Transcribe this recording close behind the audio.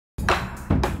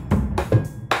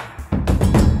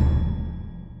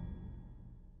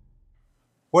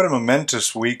What a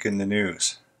momentous week in the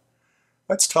news.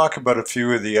 Let's talk about a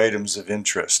few of the items of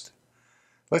interest.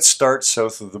 Let's start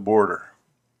south of the border.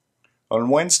 On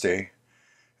Wednesday,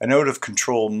 an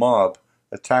out-of-control mob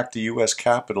attacked the U.S.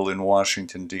 Capitol in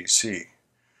Washington, D.C.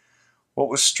 What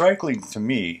was striking to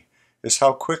me is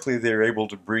how quickly they were able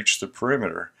to breach the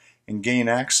perimeter and gain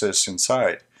access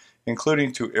inside,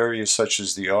 including to areas such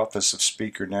as the office of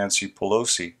Speaker Nancy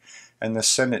Pelosi and the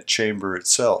Senate chamber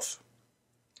itself.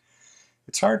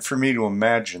 It's hard for me to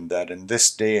imagine that in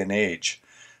this day and age,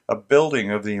 a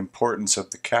building of the importance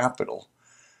of the Capitol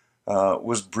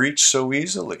was breached so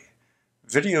easily.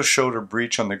 Video showed a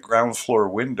breach on the ground floor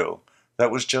window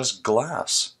that was just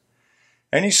glass.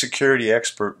 Any security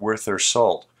expert worth their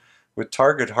salt would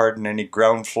target harden any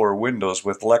ground floor windows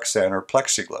with Lexan or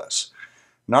plexiglass.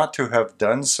 Not to have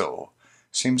done so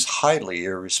seems highly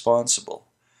irresponsible.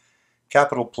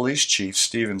 Capitol Police Chief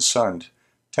Stephen Sund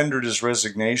tendered his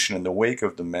resignation in the wake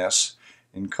of the mess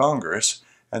in Congress,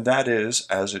 and that is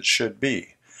as it should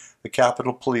be. The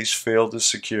Capitol Police failed to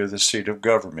secure the seat of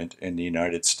government in the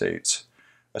United States.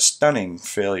 A stunning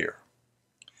failure.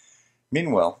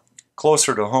 Meanwhile,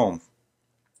 closer to home,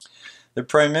 the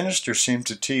Prime Minister seemed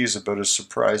to tease about a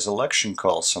surprise election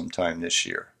call sometime this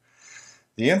year.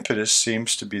 The impetus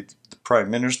seems to be the Prime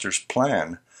Minister's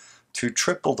plan to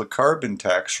triple the carbon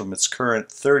tax from its current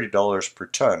 $30 per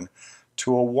ton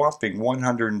to a whopping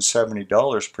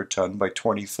 $170 per ton by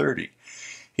 2030.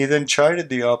 He then chided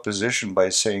the opposition by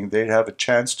saying they'd have a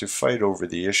chance to fight over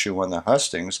the issue on the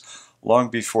hustings long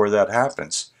before that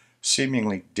happens,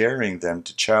 seemingly daring them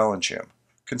to challenge him.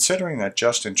 Considering that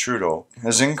Justin Trudeau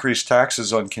has increased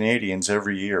taxes on Canadians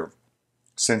every year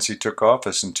since he took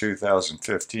office in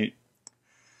 2015,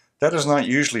 that is not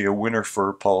usually a winner for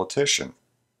a politician.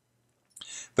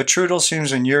 But Trudeau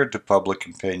seems inured to public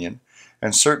opinion,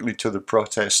 and certainly to the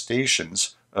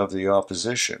protestations of the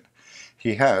opposition.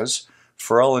 He has,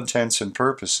 for all intents and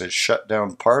purposes, shut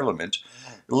down Parliament,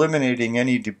 eliminating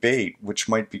any debate which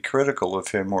might be critical of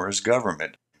him or his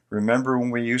government. Remember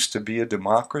when we used to be a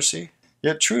democracy?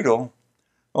 Yet Trudeau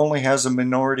only has a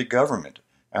minority government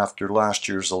after last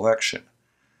year's election.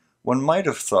 One might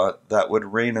have thought that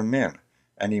would rein him in,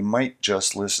 and he might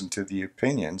just listen to the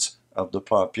opinions of the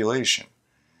population.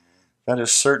 That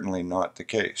is certainly not the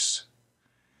case.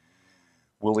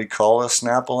 Will he call a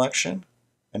snap election?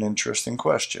 An interesting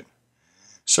question.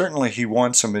 Certainly he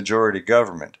wants a majority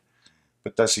government,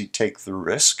 but does he take the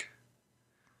risk?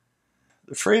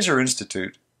 The Fraser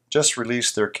Institute just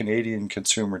released their Canadian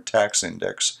Consumer Tax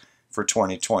Index for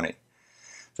 2020.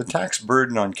 The tax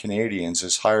burden on Canadians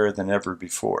is higher than ever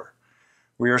before.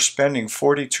 We are spending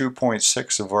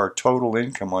 42.6% of our total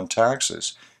income on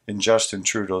taxes in Justin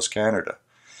Trudeau's Canada.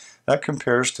 That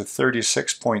compares to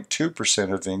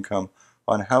 36.2% of income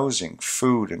on housing,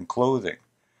 food, and clothing.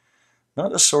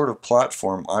 Not the sort of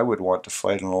platform I would want to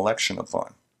fight an election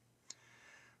upon.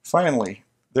 Finally,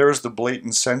 there is the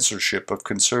blatant censorship of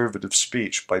conservative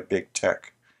speech by big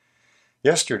tech.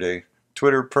 Yesterday,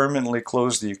 Twitter permanently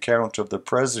closed the account of the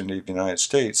President of the United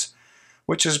States,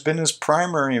 which has been his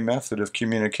primary method of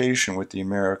communication with the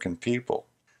American people.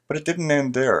 But it didn't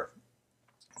end there.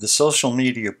 The social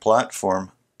media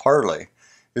platform Parler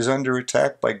is under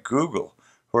attack by Google,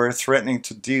 who are threatening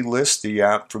to delist the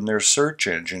app from their search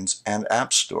engines and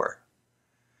app store.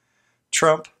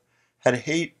 Trump had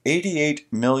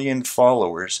 88 million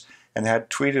followers and had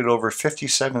tweeted over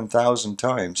 57,000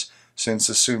 times since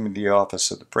assuming the office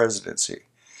of the presidency.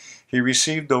 He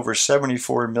received over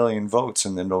 74 million votes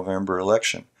in the November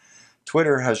election.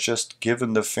 Twitter has just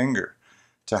given the finger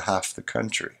to half the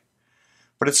country.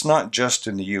 But it's not just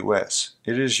in the U.S.,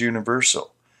 it is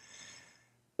universal.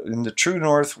 In the True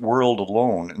North world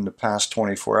alone, in the past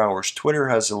 24 hours, Twitter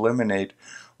has eliminated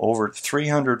over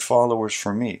 300 followers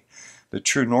from me. The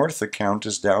True North account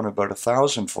is down about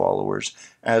 1,000 followers,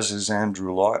 as is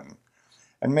Andrew Lawton.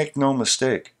 And make no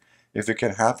mistake, if it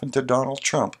can happen to Donald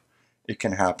Trump, it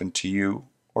can happen to you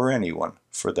or anyone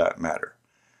for that matter.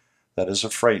 That is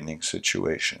a frightening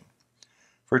situation.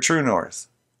 For True North,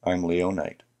 I'm Leo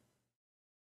Knight.